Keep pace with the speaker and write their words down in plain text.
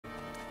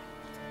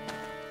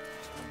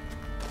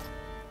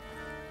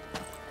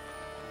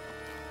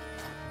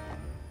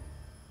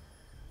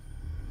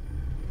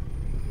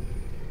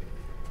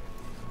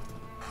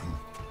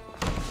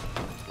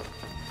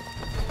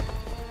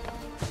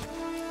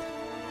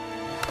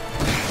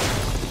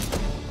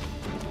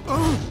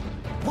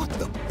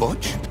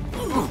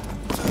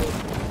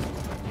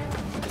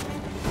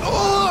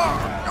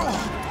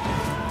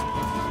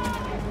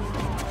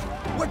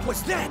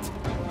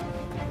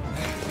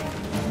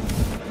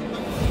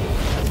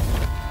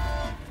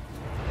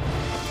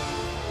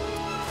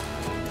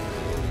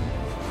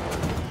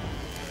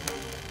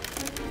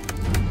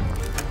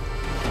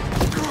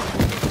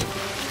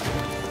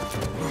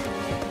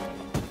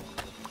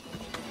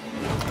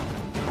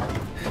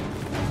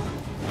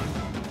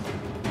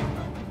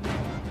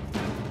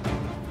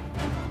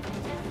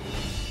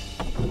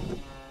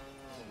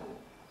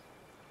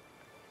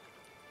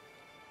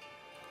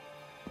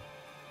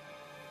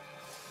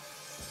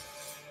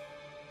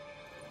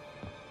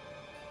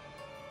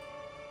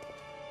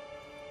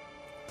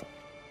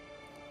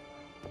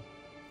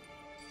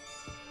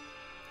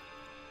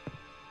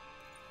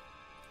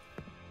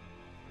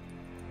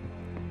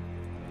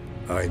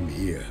I'm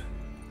here.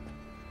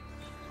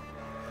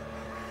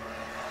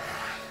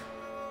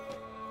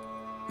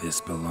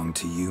 This belonged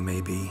to you,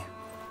 maybe?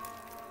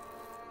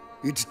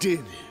 It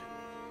did,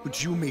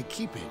 but you may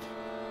keep it.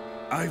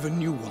 I've a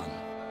new one.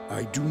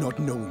 I do not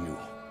know you.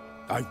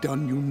 I've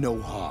done you no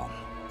harm.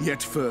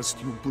 Yet first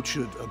you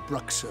butchered a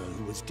Bruxer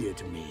who was dear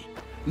to me.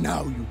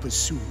 Now you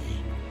pursue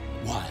me.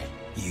 Why?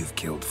 You've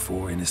killed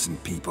 4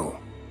 innocent people,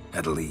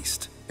 at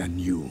least.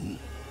 And you?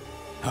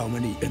 How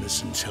many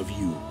innocents have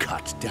you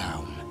cut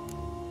down?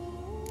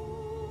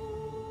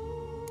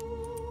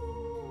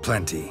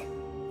 Plenty.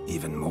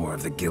 Even more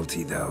of the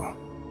guilty, though.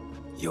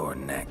 You're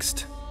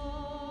next.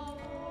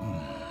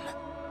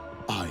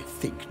 I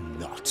think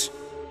not.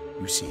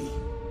 You see,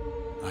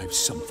 I've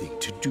something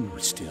to do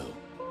still.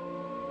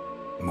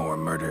 More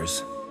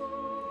murders?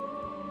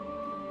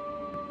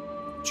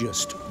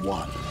 Just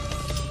one.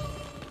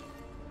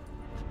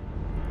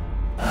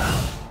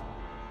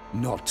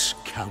 Not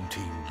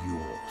counting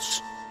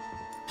yours.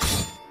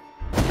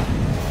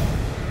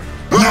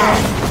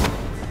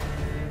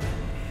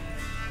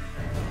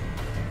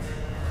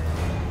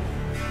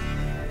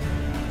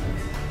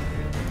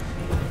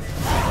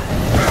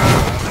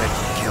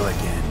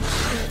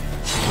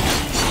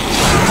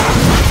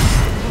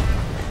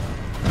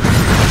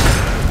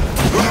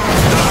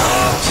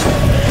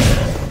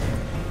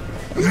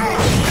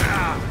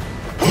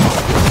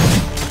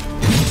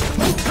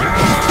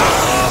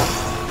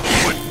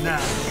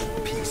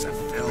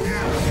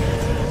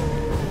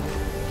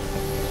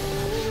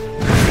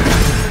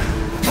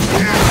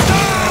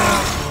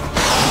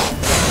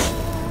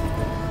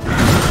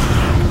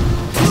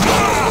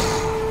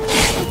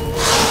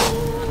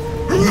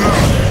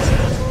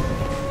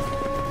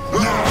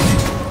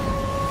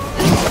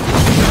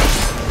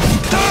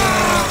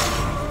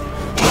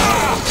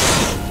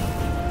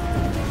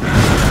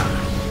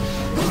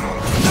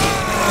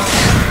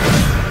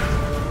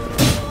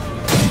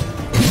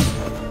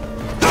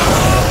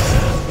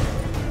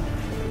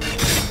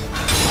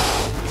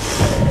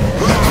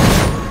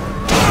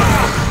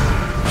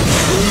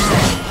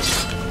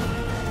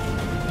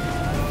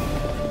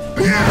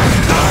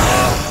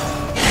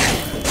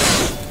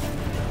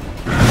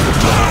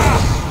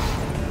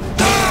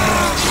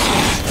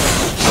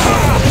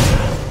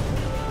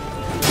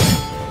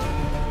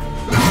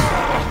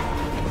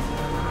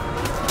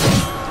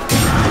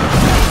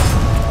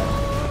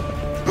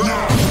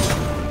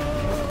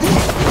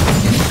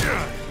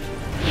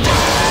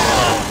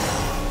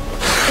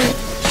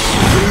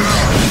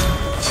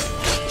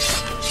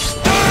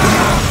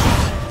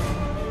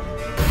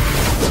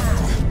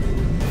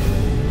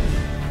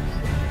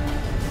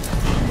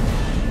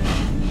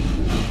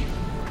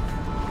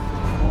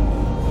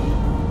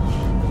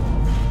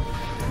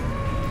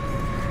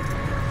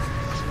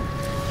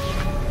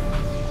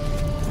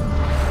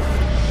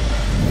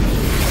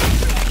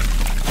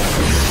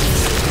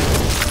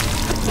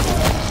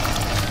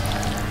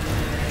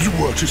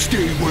 To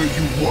stay where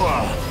you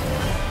were.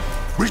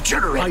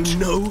 Regenerate! I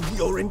know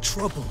you're in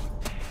trouble.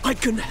 I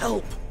can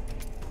help.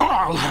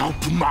 I'll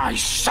help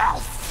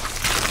myself!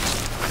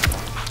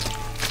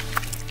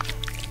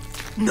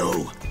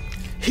 No,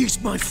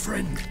 he's my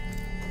friend.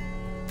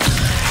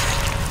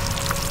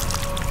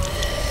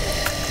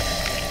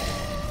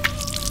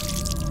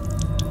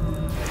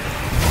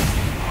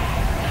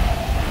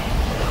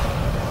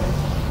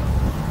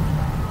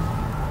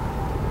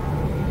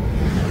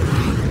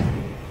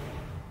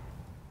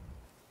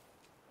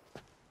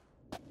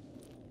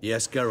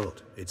 Yes,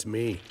 Geralt, it's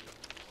me.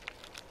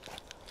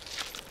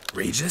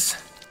 Regis?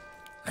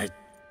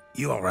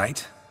 You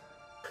alright?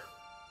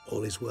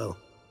 All is well.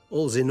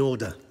 All's in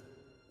order.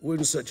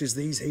 Wounds such as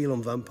these heal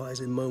on vampires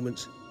in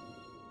moments.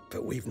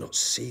 But we've not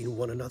seen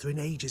one another in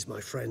ages,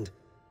 my friend.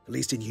 At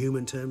least in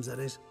human terms, that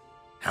is.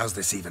 How's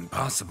this even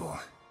possible?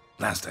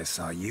 Last I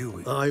saw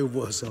you... I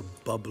was a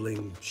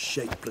bubbling,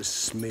 shapeless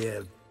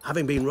smear,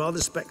 having been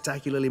rather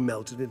spectacularly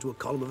melted into a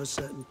column of a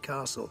certain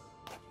castle.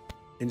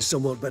 In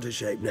somewhat better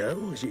shape now,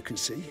 as you can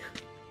see.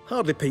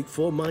 Hardly peak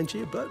form, mind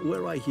you, but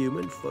were I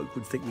human, folk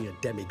would think me a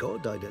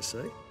demigod, I dare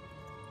say.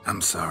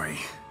 I'm sorry.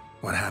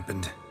 What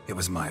happened, it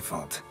was my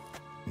fault.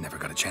 Never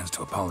got a chance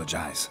to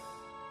apologize.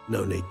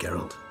 No need,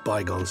 Geralt.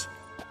 Bygones.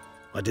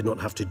 I did not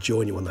have to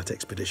join you on that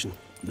expedition.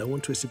 No one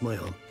twisted my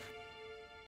arm.